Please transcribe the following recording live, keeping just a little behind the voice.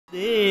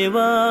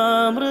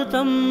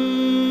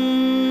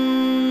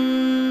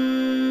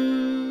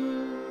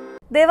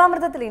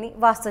ദേവാമൃതത്തിൽ ഇനി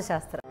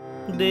വാസ്തുശാസ്ത്രം.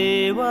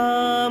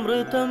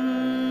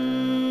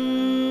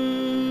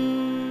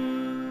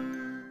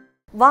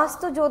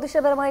 വാസ്തു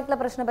ജ്യോതിഷപരമായിട്ടുള്ള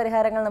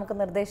പ്രശ്നപരിഹാരങ്ങൾ നമുക്ക്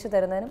നിർദ്ദേശിച്ചു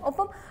തരുന്നതിനും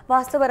ഒപ്പം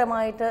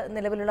വാസ്തുപരമായിട്ട്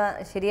നിലവിലുള്ള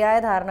ശരിയായ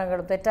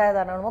ധാരണകളും തെറ്റായ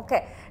ധാരണകളും ഒക്കെ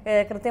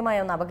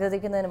കൃത്യമായി ഒന്ന്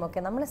അപഗ്രഥിക്കുന്നതിനുമൊക്കെ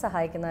നമ്മളെ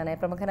സഹായിക്കുന്നതിനായി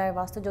പ്രമുഖനായ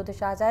വാസ്തു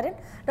ജ്യോതിഷാചാര്യൻ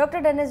ഡോക്ടർ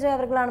ഡെന്നിസ് ജെ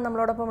അവർകളാണ്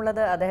നമ്മളോടൊപ്പം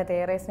ഉള്ളത്. അദ്ദേഹത്തെ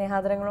ഏറെ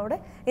സ്നേഹാദരങ്ങളോടെ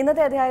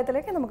ഇന്നത്തെ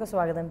അധ്യായത്തിലേക്ക് നമുക്ക്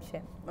സ്വാഗതം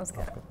ചെയ്യാം.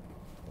 നമസ്കാരം.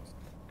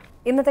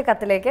 ഇന്നത്തെ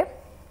കത്തിലേക്ക്: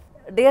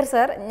 ഡിയർ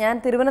സർ, ഞാൻ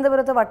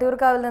തിരുവനന്തപുരത്ത്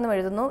വട്ടിയൂർക്കാവിൽ നിന്നും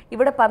എഴുതുന്നു.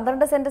 ഇവിടെ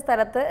 12 സെന്റ്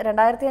സ്ഥലത്ത്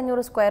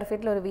 2500 സ്ക്വയർ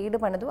ഫീറ്റിൽ ഒരു വീട്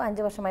പണിതു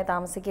 5 വർഷമായി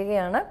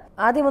താമസിക്കുകയാണ്.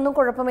 ആദ്യമൊന്നും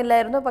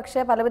കുഴപ്പമില്ലായിരുന്നു, പക്ഷേ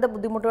പലവിധ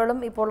ബുദ്ധിമുട്ടുകളും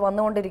ഇപ്പോൾ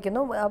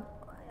വന്നുകൊണ്ടിരിക്കുന്നു.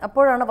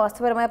 അപ്പോഴാണ്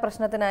വാസ്തുപരമായ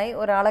പ്രശ്നത്തിനായി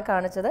ഒരാളെ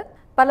കാണിച്ചത്.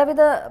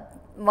 പലവിധ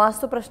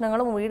വാസ്തു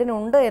പ്രശ്നങ്ങളും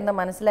വീടിനുണ്ട് എന്ന്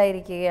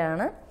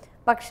മനസ്സിലായിരിക്കുകയാണ്.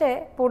 പക്ഷേ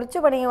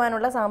പൊളിച്ചു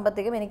പണിയുവാനുള്ള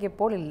സാമ്പത്തികം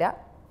എനിക്കിപ്പോൾ ഇല്ല.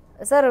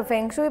 സർ,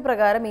 ഫെങ്ഷുയി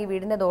പ്രകാരം ഈ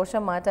വീടിൻ്റെ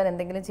ദോഷം മാറ്റാൻ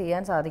എന്തെങ്കിലും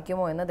ചെയ്യാൻ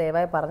സാധിക്കുമോ എന്ന്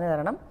ദയവായി പറഞ്ഞു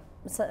തരണം.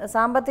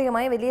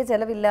 സാമ്പത്തികമായി വലിയ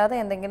ചിലവില്ലാതെ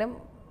എന്തെങ്കിലും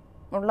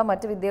ഉള്ള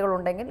മറ്റ്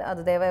വിദ്യകളുണ്ടെങ്കിൽ അത്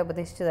ദയവായി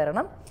ഉപദേശിച്ചു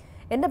തരണം.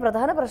 എൻ്റെ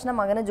പ്രധാന പ്രശ്നം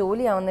മകന്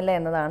ജോലിയാവുന്നില്ല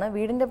എന്നതാണ്.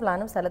 വീടിൻ്റെ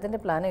പ്ലാനും സ്ഥലത്തിൻ്റെ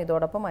പ്ലാനും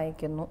ഇതോടൊപ്പം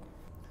അയക്കുന്നു.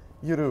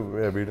 ഈ ഒരു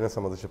വീടിനെ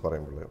സംബന്ധിച്ച്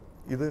പറയുമ്പോൾ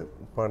ഇത്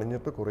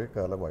പണിഞ്ഞിട്ട് കുറേ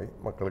കാലമായി,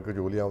 മക്കൾക്ക്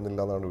ജോലിയാവുന്നില്ല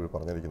എന്നാണ് ഇവർ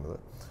പറഞ്ഞിരിക്കുന്നത്.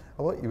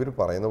 അപ്പോൾ ഇവർ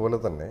പറയുന്ന പോലെ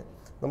തന്നെ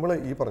നമ്മൾ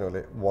ഈ പറഞ്ഞ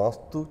പോലെ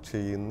വാസ്തു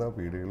ചെയ്യുന്ന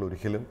വീടുകൾ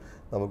ഒരിക്കലും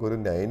നമുക്കൊരു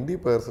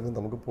 90%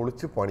 നമുക്ക്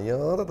പൊളിച്ച്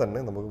പണിയാതെ തന്നെ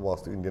നമുക്ക്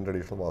ഇന്ത്യൻ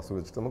ട്രഡീഷണൽ വാസ്തു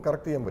വെച്ചിട്ട് നമുക്ക്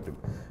കറക്റ്റ് ചെയ്യാൻ പറ്റും.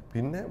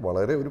 പിന്നെ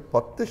വളരെ ഒരു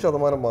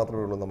 10%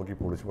 മാത്രമേ ഉള്ളൂ നമുക്ക് ഈ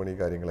പൊളിച്ച് പണി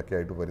കാര്യങ്ങളൊക്കെ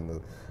ആയിട്ട്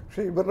വരുന്നത്.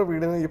 പക്ഷേ ഇവരുടെ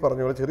വീടിന് ഈ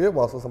പറഞ്ഞ പോലെ ചെറിയ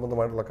വാസ്തു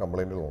സംബന്ധമായിട്ടുള്ള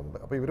കംപ്ലയിൻറ്റുകളുണ്ട്.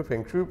 അപ്പോൾ ഇവർ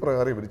ഫെങ്ഷുയി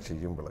പ്രകാരം ഇവർ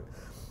ചെയ്യുമ്പോൾ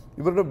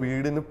ഇവരുടെ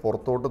വീടിന്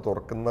പുറത്തോട്ട്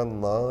തുറക്കുന്ന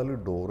 4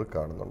 ഡോറ്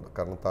കാണുന്നുണ്ട്.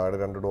 കാരണം താഴെ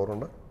 2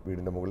 ഡോറുണ്ട്,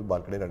 വീടിൻ്റെ മുകളിൽ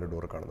ബാൽക്കണി 2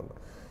 ഡോറ് കാണുന്നുണ്ട്.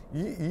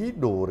 ഈ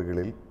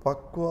ഡോറുകളിൽ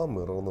പക്വ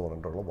മിറർ എന്ന്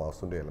പറഞ്ഞിട്ടുള്ള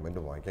വാസ്തുവിൻ്റെ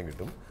എലമെൻറ്റ് വാങ്ങിക്കാൻ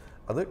കിട്ടും.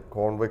 അത്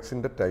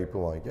കോൺവെക്സിൻ്റെ ടൈപ്പ്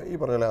വാങ്ങിക്കുക. ഈ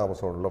പറഞ്ഞ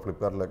ആമസോണിലോ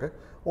ഫ്ലിപ്കാർട്ടിലൊക്കെ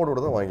ഓർഡർ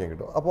കൊടുത്താൽ വാങ്ങിക്കാൻ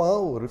കിട്ടും. അപ്പോൾ ആ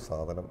ഒരു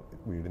സാധനം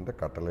വീടിൻ്റെ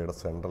കട്ടളയുടെ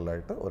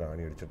സെൻട്രലായിട്ട് ഒരു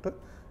ആണി അടിച്ചിട്ട്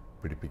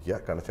പിടിപ്പിക്കുക.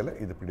 കാരണം വെച്ചാൽ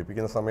ഇത്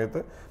പിടിപ്പിക്കുന്ന സമയത്ത്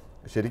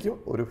ശരിക്കും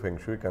ഒരു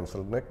ഫെങ്ഷുയി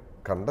കൺസൾട്ടിനെ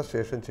കണ്ട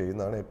ശേഷം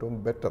ചെയ്യുന്നതാണ് ഏറ്റവും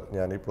ബെറ്റർ.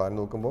 ഞാൻ ഈ പ്ലാൻ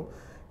നോക്കുമ്പോൾ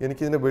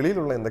എനിക്കിതിൻ്റെ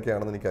വെളിയിലുള്ള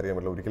എന്തൊക്കെയാണെന്ന്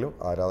എനിക്കറിയാമല്ലോ. ഒരിക്കലും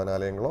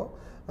ആരാധനാലയങ്ങളോ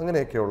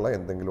അങ്ങനെയൊക്കെയുള്ള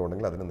എന്തെങ്കിലും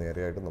ഉണ്ടെങ്കിൽ അതിന്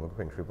നേരെയായിട്ട് നമുക്ക്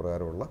ഫെങ്ഷുയി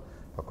പ്രകാരമുള്ള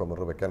പക്വ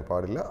മിറർ വെക്കാൻ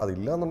പാടില്ല.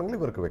 അതില്ല എന്നുണ്ടെങ്കിൽ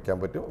ഇവർക്ക് വെക്കാൻ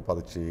പറ്റും. അപ്പോൾ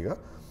അത് ചെയ്യുക.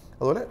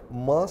 അതുപോലെ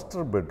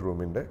മാസ്റ്റർ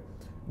ബെഡ്റൂമിൻ്റെ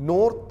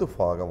നോർത്ത്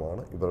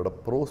ഭാഗമാണ് ഇവരുടെ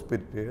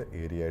പ്രോസ്പെരിറ്റിയുടെ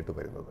ഏരിയ ആയിട്ട്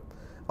വരുന്നത്.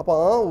 അപ്പോൾ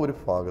ആ ഒരു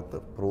ഭാഗത്ത്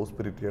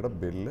പ്രോസ്പെരിറ്റിയുടെ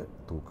ബെല്ല്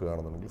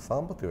തൂക്കുകയാണെന്നുണ്ടെങ്കിൽ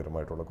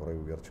സാമ്പത്തികപരമായിട്ടുള്ള കുറേ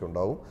ഉയർച്ച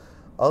ഉണ്ടാവും.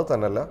 അത്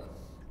തന്നെയല്ല,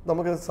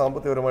 നമുക്ക്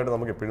സാമ്പത്തികപരമായിട്ട്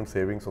നമുക്ക് എപ്പോഴും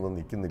സേവിങ്സ് ഒന്നും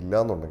നിൽക്കുന്നില്ല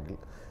എന്നുണ്ടെങ്കിൽ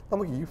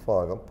നമുക്ക് ഈ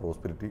ഭാഗം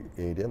പ്രോസ്പെരിറ്റി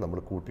ഏരിയ നമ്മൾ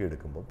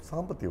കൂട്ടിയെടുക്കുമ്പോൾ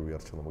സാമ്പത്തിക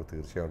ഉയർച്ച നമുക്ക്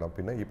തീർച്ചയായും ഉണ്ടാകും.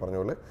 പിന്നെ ഈ പറഞ്ഞ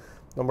പോലെ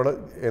നമ്മൾ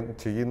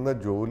ചെയ്യുന്ന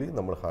ജോലി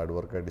നമ്മൾ ഹാർഡ്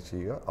വർക്കായിട്ട്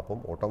ചെയ്യുക. അപ്പം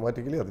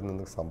ഓട്ടോമാറ്റിക്കലി അതിൽ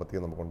നിന്ന്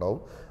സാമ്പത്തികം നമുക്കുണ്ടാവും.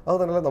 അത്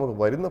തന്നെയല്ല, നമുക്ക്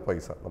വരുന്ന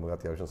പൈസ നമുക്ക്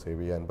അത്യാവശ്യം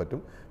സേവ് ചെയ്യാൻ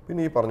പറ്റും. പിന്നെ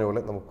ഈ പറഞ്ഞ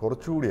പോലെ നമുക്ക്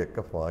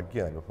കുറച്ചുകൂടിയൊക്കെ ഭാഗ്യ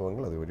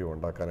അനുഭവങ്ങൾ അതുവഴി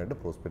ഉണ്ടാക്കാനായിട്ട്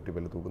പ്രോസ്പെരിറ്റി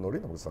ബെല്ല്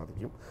തൂക്കുന്നതോടെ നമുക്ക്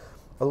സാധിക്കും.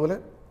 അതുപോലെ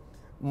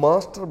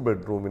മാസ്റ്റർ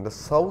ബെഡ്റൂമിൻ്റെ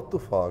സൗത്ത്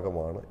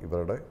ഭാഗമാണ്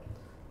ഇവരുടെ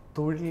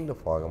തൊഴിലിൻ്റെ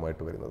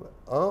ഭാഗമായിട്ട് വരുന്നത്.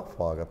 ആ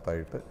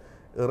ഭാഗത്തായിട്ട്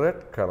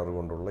റെഡ് കളർ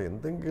കൊണ്ടുള്ള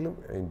എന്തെങ്കിലും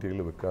ഇന്ത്യയിൽ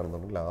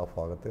വെക്കുകയാണെന്നുണ്ടെങ്കിൽ ആ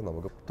ഭാഗത്തെ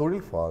നമുക്ക് തൊഴിൽ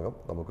ഭാഗം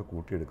നമുക്ക്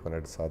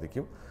കൂട്ടിയെടുക്കാനായിട്ട്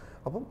സാധിക്കും.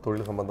 അപ്പം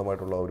തൊഴിൽ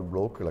സംബന്ധമായിട്ടുള്ള ഒരു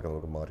ബ്ലോക്കുകളൊക്കെ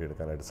നമുക്ക്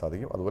മാറിയെടുക്കാനായിട്ട്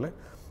സാധിക്കും. അതുപോലെ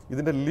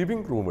ഇതിൻ്റെ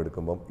ലിവിങ് റൂം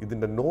എടുക്കുമ്പം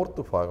ഇതിൻ്റെ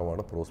നോർത്ത്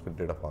ഭാഗമാണ്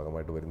പ്രോസ്പെരിറ്റിയുടെ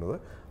ഭാഗമായിട്ട് വരുന്നത്.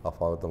 ആ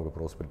ഭാഗത്ത് നമുക്ക്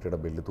പ്രോസ്പെരിറ്റിയുടെ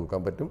ബെല്ല്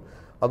തൂക്കാൻ പറ്റും.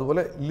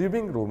 അതുപോലെ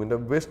ലിവിങ് റൂമിൻ്റെ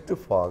വെസ്റ്റ്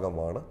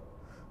ഭാഗമാണ്,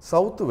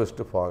 സൗത്ത്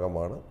വെസ്റ്റ്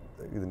ഭാഗമാണ്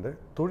ഇതിൻ്റെ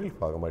തൊഴിൽ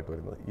ഭാഗമായിട്ട്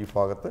വരുന്നത്. ഈ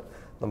ഭാഗത്ത്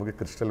നമുക്ക്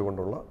ക്രിസ്റ്റൽ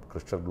കൊണ്ടുള്ള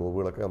ക്രിസ്റ്റൽ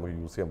ഗ്ലോബുകളൊക്കെ നമുക്ക്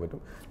യൂസ് ചെയ്യാൻ പറ്റും.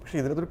 പക്ഷേ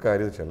ഇതിനകത്തൊരു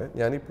കാര്യം വെച്ചാൽ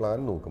ഞാൻ ഈ പ്ലാൻ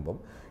നോക്കുമ്പം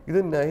ഇത്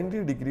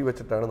 90 ഡിഗ്രി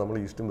വെച്ചിട്ടാണ് നമ്മൾ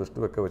ഈസ്റ്റും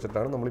വെസ്റ്റും ഒക്കെ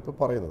വെച്ചിട്ടാണ് നമ്മളിപ്പോൾ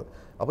പറയുന്നത്.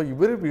 അപ്പോൾ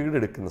ഇവർ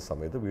വീടെടുക്കുന്ന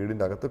സമയത്ത്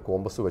വീടിൻ്റെ അകത്ത്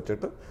കോമ്പസ്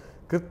വെച്ചിട്ട്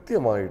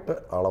കൃത്യമായിട്ട്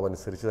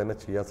അളവനുസരിച്ച് തന്നെ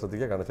ചെയ്യാൻ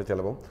ശ്രദ്ധിക്കുക. കാരണം വെച്ചാൽ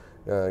ചിലപ്പം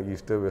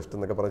ഈസ്റ്റ് വെസ്റ്റ്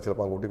എന്നൊക്കെ പറഞ്ഞാൽ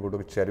ചിലപ്പോൾ അങ്ങോട്ടും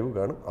ഇങ്ങോട്ടും ചരിവ്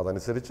കാണും.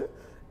 അതനുസരിച്ച്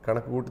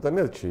കണക്ക് കൂട്ടി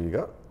തന്നെ അത്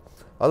ചെയ്യുക.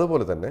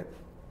 അതുപോലെ തന്നെ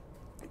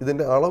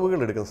ഇതിൻ്റെ അളവുകൾ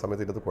എടുക്കുന്ന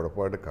സമയത്ത് ഇതിനകത്ത്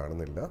കുഴപ്പമായിട്ട്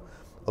കാണുന്നില്ല.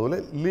 അതുപോലെ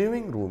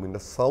ലിവിങ് റൂമിൻ്റെ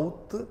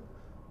സൗത്ത്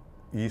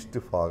ഈസ്റ്റ്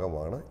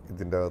ഭാഗമാണ്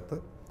ഇതിൻ്റെ അകത്ത്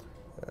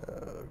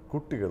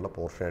കുട്ടികളുടെ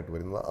പോർഷനായിട്ട്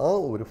വരുന്നത്. ആ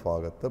ഒരു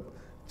ഭാഗത്ത്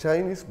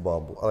ചൈനീസ്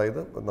ബാമ്പു, അതായത്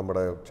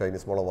നമ്മുടെ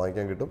ചൈനീസ് മുള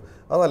വാങ്ങിക്കാൻ കിട്ടും.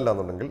 അതല്ല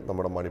എന്നുണ്ടെങ്കിൽ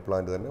നമ്മുടെ മണി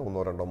പ്ലാന്റ് തന്നെ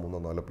 1, 2, 3,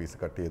 4 പീസ്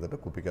കട്ട് ചെയ്തിട്ട്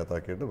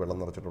കുപ്പിക്കകത്താക്കിയിട്ട് വെള്ളം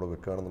നിറച്ചിട്ടോടെ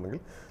വെക്കുകയാണെന്നുണ്ടെങ്കിൽ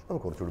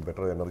നമുക്ക് കുറച്ചുകൂടി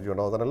ബെറ്റർ എനർജി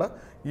ഉണ്ടാവും. അതല്ല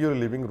ഈ ഒരു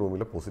ലിവിങ്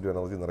റൂമിൽ പോസിറ്റീവ്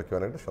എനർജി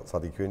നിറയ്ക്കുവാനായിട്ട്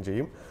സാധിക്കുകയും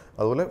ചെയ്യും.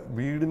 അതുപോലെ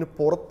വീടിന്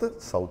പുറത്ത്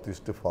സൗത്ത്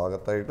ഈസ്റ്റ്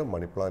ഭാഗത്തായിട്ട്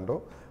മണി പ്ലാന്റോ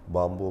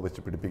ബാമ്പോ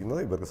വെച്ച്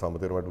പിടിപ്പിക്കുന്നത് ഇവർക്ക്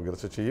സാമ്പത്തികമായിട്ട്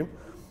ഉയർച്ച ചെയ്യും.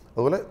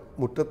 അതുപോലെ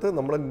മുറ്റത്ത്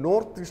നമ്മുടെ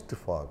നോർത്ത് ഈസ്റ്റ്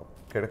ഭാഗം,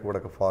 കിഴക്ക്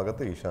വടക്ക്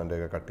ഭാഗത്ത്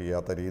ഈശാൻ്റെയൊക്കെ കട്ട്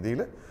ചെയ്യാത്ത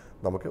രീതിയിൽ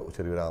നമുക്ക്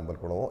ചെറിയൊരു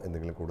ആമ്പൽക്കുളമോ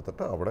എന്തെങ്കിലും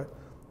കൊടുത്തിട്ട് അവിടെ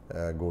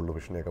ഗോൾഡ്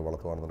ഫിഷിനെയൊക്കെ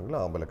വളർത്തുകയാണെന്നുണ്ടെങ്കിൽ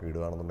ആമ്പലൊക്കെ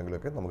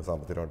ഇടുകയാണെന്നുണ്ടെങ്കിലൊക്കെ നമുക്ക്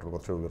സാമ്പത്തികമായിട്ടുള്ള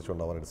കുറച്ച് ഉയർച്ച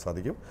ഉണ്ടാവാനായിട്ട്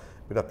സാധിക്കും.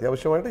 പിന്നെ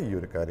അത്യാവശ്യമായിട്ട് ഈ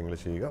ഒരു കാര്യങ്ങൾ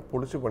ചെയ്യുക.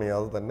 പൊളിച്ചു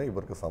പണിയാതെ തന്നെ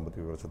ഇവർക്ക്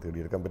സാമ്പത്തിക ഉയർച്ച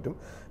തേടിയെടുക്കാൻ പറ്റും.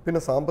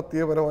 പിന്നെ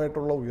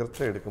സാമ്പത്തികപരമായിട്ടുള്ള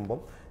ഉയർച്ച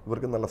എടുക്കുമ്പം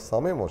ഇവർക്ക് നല്ല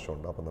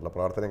സമയമോശമുണ്ട്. അപ്പം നല്ല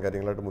പ്രാർത്ഥനയും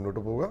കാര്യങ്ങളായിട്ട്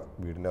മുന്നോട്ട് പോവുക.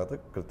 വീടിനകത്ത്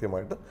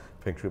കൃത്യമായിട്ട്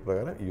ഫെങ്ഷുയി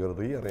പ്രകാരം ഈ ഒരു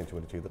റീ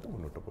അറേഞ്ച്മെൻറ്റ് ചെയ്തിട്ട്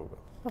മുന്നോട്ട് പോവുക.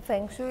 ഇപ്പോൾ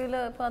ഫെങ്ഷുയിൽ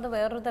ഇപ്പോൾ അത്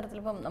വേറൊരു തരത്തിൽ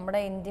ഇപ്പം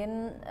നമ്മുടെ ഇന്ത്യൻ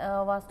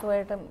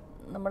വാസ്തുവായിട്ട്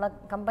നമ്മൾ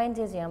കമ്പൈൻ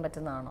ചെയ്യാൻ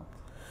പറ്റുന്നതാണോ?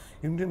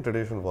 ഇന്ത്യൻ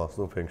ട്രഡീഷണൽ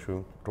വാസ്തു ഫെങ്ഷുയും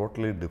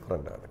ടോട്ടലി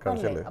ഡിഫറെൻ്റ് ആണ്.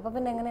 കാരണം അപ്പോൾ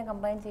പിന്നെ എങ്ങനെ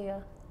കമ്പൈൻ ചെയ്യുക?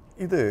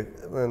 ഇത്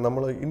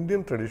നമ്മൾ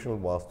ഇന്ത്യൻ ട്രഡീഷണൽ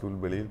വാസ്തുവിൽ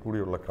വെളിയിൽ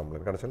കൂടിയുള്ള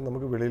കംപ്ലൈൻറ്റ് കാരണം വെച്ചാൽ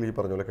നമുക്ക് വെളിയിൽ ഈ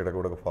പറഞ്ഞ പോലെ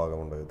കിഴക്ക്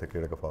ഭാഗമുണ്ട്,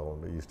 തെക്കിഴക്ക്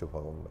ഭാഗമുണ്ട്, ഈസ്റ്റ്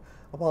ഭാഗമുണ്ട്.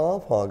 അപ്പോൾ ആ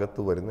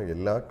ഭാഗത്ത് വരുന്ന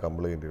എല്ലാ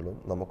കംപ്ലൈൻറ്റുകളും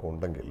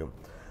നമുക്കുണ്ടെങ്കിലും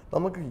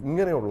നമുക്ക്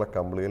ഇങ്ങനെയുള്ള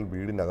കംപ്ലൈൻറ്റ്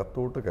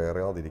വീടിനകത്തോട്ട്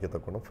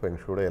കയറാതിരിക്കത്തക്കണം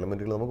ഫെങ്ഷുയുടെ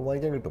എലമെൻറ്റുകൾ നമുക്ക്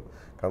വാങ്ങിക്കാൻ കിട്ടും.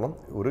 കാരണം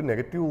ഒരു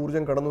നെഗറ്റീവ്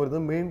ഊർജ്ജം കടന്നു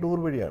വരുന്നത് മെയിൻ ഡോർ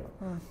വഴിയാണ്.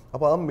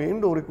 അപ്പോൾ ആ മെയിൻ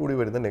ഡോറിൽ കൂടി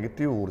വരുന്ന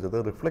നെഗറ്റീവ്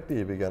ഊർജ്ജത്തെ റിഫ്ലക്റ്റ്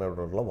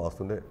ചെയ്യിപ്പിക്കാനായിട്ടുള്ള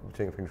വാസ്തുവിൻ്റെ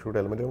ഫെങ്ഷുയുടെ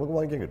എലമെൻറ്റ് നമുക്ക്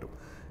വാങ്ങിക്കാൻ കിട്ടും.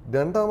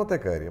 രണ്ടാമത്തെ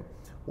കാര്യം,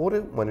 ഒരു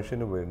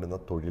മനുഷ്യന് വേണ്ടുന്ന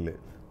തൊഴിൽ,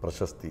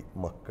 പ്രശസ്തി,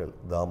 മക്കൾ,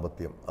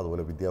 ദാമ്പത്യം,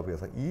 അതുപോലെ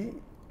വിദ്യാഭ്യാസം,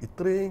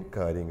 ഇത്രയും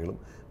കാര്യങ്ങളും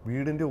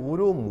വീടിൻ്റെ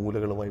ഓരോ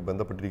മൂലകളുമായി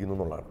ബന്ധപ്പെട്ടിരിക്കുന്നു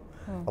എന്നുള്ളതാണ്.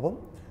 അപ്പം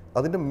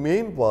അതിൻ്റെ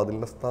മെയിൻ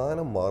വാതിലിൻ്റെ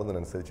സ്ഥാനം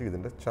മാറുന്നതിനനുസരിച്ച്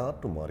ഇതിൻ്റെ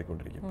ചാർട്ട്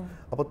മാറിക്കൊണ്ടിരിക്കും.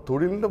 അപ്പോൾ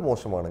തൊഴിലിൻ്റെ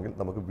മോശമാണെങ്കിൽ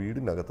നമുക്ക്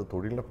വീടിനകത്ത്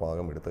തൊഴിലിൻ്റെ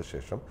ഭാഗം എടുത്ത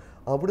ശേഷം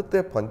അവിടുത്തെ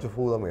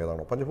പഞ്ചഭൂതം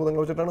ഏതാണോ,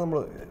 പഞ്ചഭൂതങ്ങൾ വെച്ചിട്ടാണ് നമ്മൾ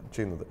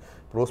ചെയ്യുന്നത്.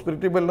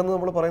 പ്രോസ്പെരിറ്റി ബെല്ലെന്ന്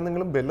നമ്മൾ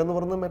പറയുന്നെങ്കിലും ബെല്ലെന്ന്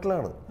പറയുന്നത്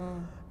മെറ്റലാണ്.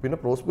 പിന്നെ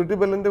പ്രോസ്പെരിറ്റി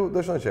ബെല്ലിൻ്റെ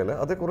ഉദ്ദേശം വെച്ചാൽ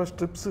അതേ കുറേ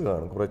സ്ട്രിപ്സ്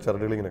കാണും, കുറേ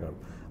ചരടുകൾ ഇങ്ങനെ കാണും.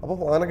 അപ്പോൾ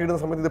ഫാനൊക്കെ ഇടുന്ന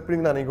സമയത്ത് ഇത് എപ്പോഴും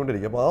ഇങ്ങനെ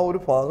അനങ്ങിക്കൊണ്ടിരിക്കും. അപ്പോൾ ആ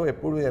ഒരു ഭാഗം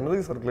എപ്പോഴും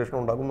എനർജി സർക്കുലേഷൻ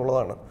ഉണ്ടാകും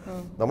എന്നുള്ളതാണ്.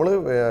 നമ്മൾ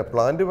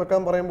പ്ലാന്റ്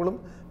വെക്കാൻ പറയുമ്പോഴും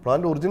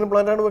പ്ലാന്റ് ഒറിജിനൽ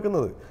പ്ലാന്റാണ്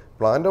വെക്കുന്നത്.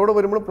 പ്ലാന്റ് അവിടെ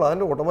വരുമ്പോൾ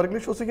പ്ലാന്റ് ഓട്ടോമാറ്റിക്കലി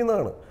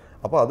ശ്വസിക്കുന്നതാണ്.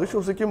 അപ്പോൾ അത്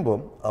ശ്വസിക്കുമ്പം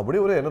അവിടെ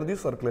ഒരു എനർജി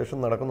സർക്കുലേഷൻ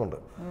നടക്കുന്നുണ്ട്.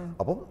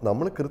 അപ്പം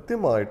നമ്മൾ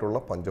കൃത്യമായിട്ടുള്ള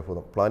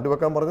പഞ്ചഭൂതം പ്ലാന്റ്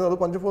വെക്കാൻ പറഞ്ഞത് അത്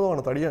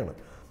പഞ്ചഭൂതമാണ്, തടിയാണ്.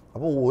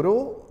 അപ്പോൾ ഓരോ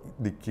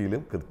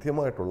ദിക്കിലും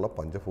കൃത്യമായിട്ടുള്ള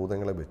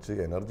പഞ്ചഭൂതങ്ങളെ വെച്ച്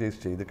എനർജൈസ്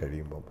ചെയ്ത്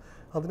കഴിയുമ്പം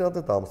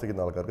അതിനകത്ത്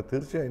താമസിക്കുന്ന ആൾക്കാർക്ക്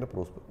തീർച്ചയായും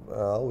അതിൻ്റെ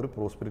ആ ഒരു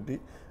പ്രോസ്പെരിറ്റി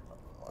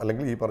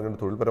അല്ലെങ്കിൽ ഈ പറഞ്ഞ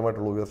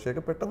തൊഴിൽപരമായിട്ടുള്ള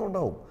ഉയർച്ചയൊക്കെ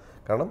പെട്ടെന്നുണ്ടാവും.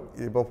 കാരണം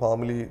ഇപ്പോൾ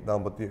ഫാമിലി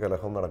ദാമ്പത്യ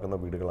കലഹം നടക്കുന്ന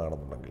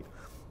വീടുകളാണെന്നുണ്ടെങ്കിൽ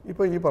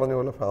ഇപ്പോൾ ഈ പറഞ്ഞ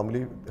പോലെ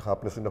ഫാമിലി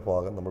ഹാപ്പിനെസ്സിൻ്റെ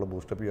ഭാഗം നമ്മൾ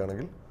ബൂസ്റ്റപ്പ്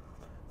ചെയ്യുകയാണെങ്കിൽ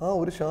ആ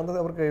ഒരു ശാന്തത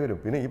അവർക്ക് കൈവരും.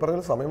 പിന്നെ ഈ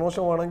പറഞ്ഞ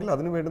സമയമോശമാണെങ്കിൽ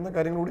അതിന് വേണ്ടുന്ന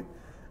കാര്യങ്ങൾ കൂടി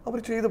അവർ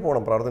ചെയ്തു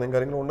പോകണം. പ്രാർത്ഥനയും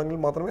കാര്യങ്ങളും ഉണ്ടെങ്കിൽ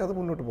മാത്രമേ അത്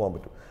മുന്നോട്ട് പോകാൻ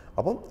പറ്റൂ.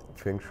 അപ്പം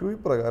ഫെങ്ഷുയി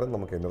പ്രകാരം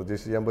നമുക്ക്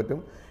എനർജൈസ് ചെയ്യാൻ പറ്റും.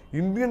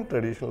 ഇന്ത്യൻ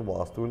ട്രഡീഷണൽ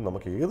വാസ്തുവിൽ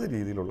നമുക്ക് ഏത്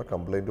രീതിയിലുള്ള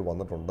കംപ്ലൈൻറ്റ്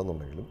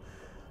വന്നിട്ടുണ്ടെന്നുണ്ടെങ്കിലും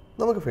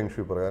നമുക്ക്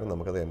ഫെങ്ഷുയി പ്രകാരം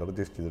നമുക്കത്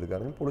എനർജൈസ്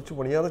ചെയ്തെടുക്കുകയാണെങ്കിൽ പൊളിച്ച്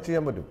പണിയാതെ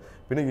ചെയ്യാൻ പറ്റും.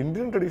 പിന്നെ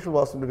ഇന്ത്യൻ ട്രഡീഷണൽ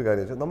വാസ്തുവിൻ്റെ ഒരു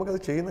കാര്യം വെച്ചാൽ നമുക്കത്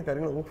ചെയ്യുന്ന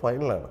കാര്യങ്ങൾ നമുക്ക്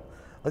ഫൈനലാണ്.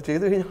 അത്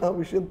ചെയ്ത് കഴിഞ്ഞാൽ ആ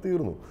വിഷയം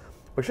തീർന്നു.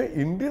 പക്ഷേ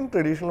ഇന്ത്യൻ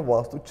ട്രഡീഷണൽ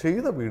വാസ്തു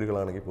ചെയ്ത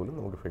വീടുകളാണെങ്കിൽ പോലും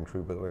നമുക്ക്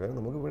ഫെങ്ഷുയി പ്രകാരം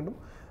നമുക്ക് വീണ്ടും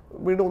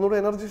ഒന്നുകൂടെ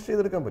എനർജൈസ്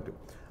ചെയ്തെടുക്കാൻ പറ്റും.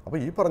 അപ്പോൾ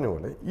ഈ പറഞ്ഞ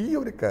പോലെ ഈ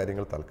ഒരു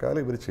കാര്യങ്ങൾ തൽക്കാലം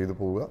ഇവർ ചെയ്തു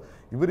പോവുക.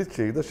 ഇവർ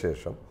ചെയ്ത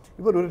ശേഷം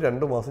ഇവർ ഒരു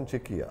 2 മാസം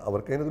ചെക്ക് ചെയ്യുക.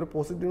 അവർക്ക് അതിനൊരു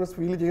പോസിറ്റീവ്നെസ്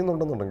ഫീൽ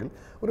ചെയ്യുന്നുണ്ടെന്നുണ്ടെങ്കിൽ,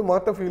 ഒരു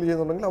മാറ്റം ഫീൽ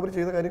ചെയ്യുന്നുണ്ടെങ്കിൽ അവർ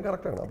ചെയ്ത കാര്യം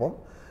കറക്റ്റാണ്. അപ്പം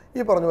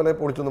ഈ പറഞ്ഞ പോലെ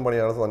പൊളിച്ചൊന്നും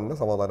പണിയാതെ തന്നെ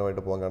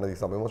സമാധാനമായിട്ട് പോകാൻ, കാരണം ഈ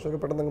സമയമോശമൊക്കെ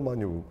പെട്ടെന്ന്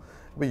മാഞ്ഞു പോകും.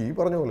 അപ്പോൾ ഈ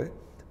പറഞ്ഞ പോലെ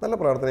നല്ല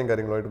പ്രാർത്ഥനയും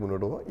കാര്യങ്ങളായിട്ട്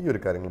മുന്നോട്ട് പോകുക. ഈ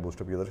ഒരു കാര്യങ്ങൾ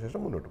ബൂസ്റ്റപ്പ് ചെയ്ത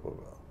ശേഷം മുന്നോട്ട്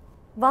പോകുക.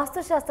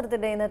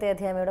 വാസ്തുശാസ്ത്രത്തിൻ്റെ ഇന്നത്തെ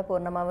അധ്യായം ഇവിടെ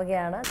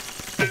പൂർണ്ണമാവുകയാണ്.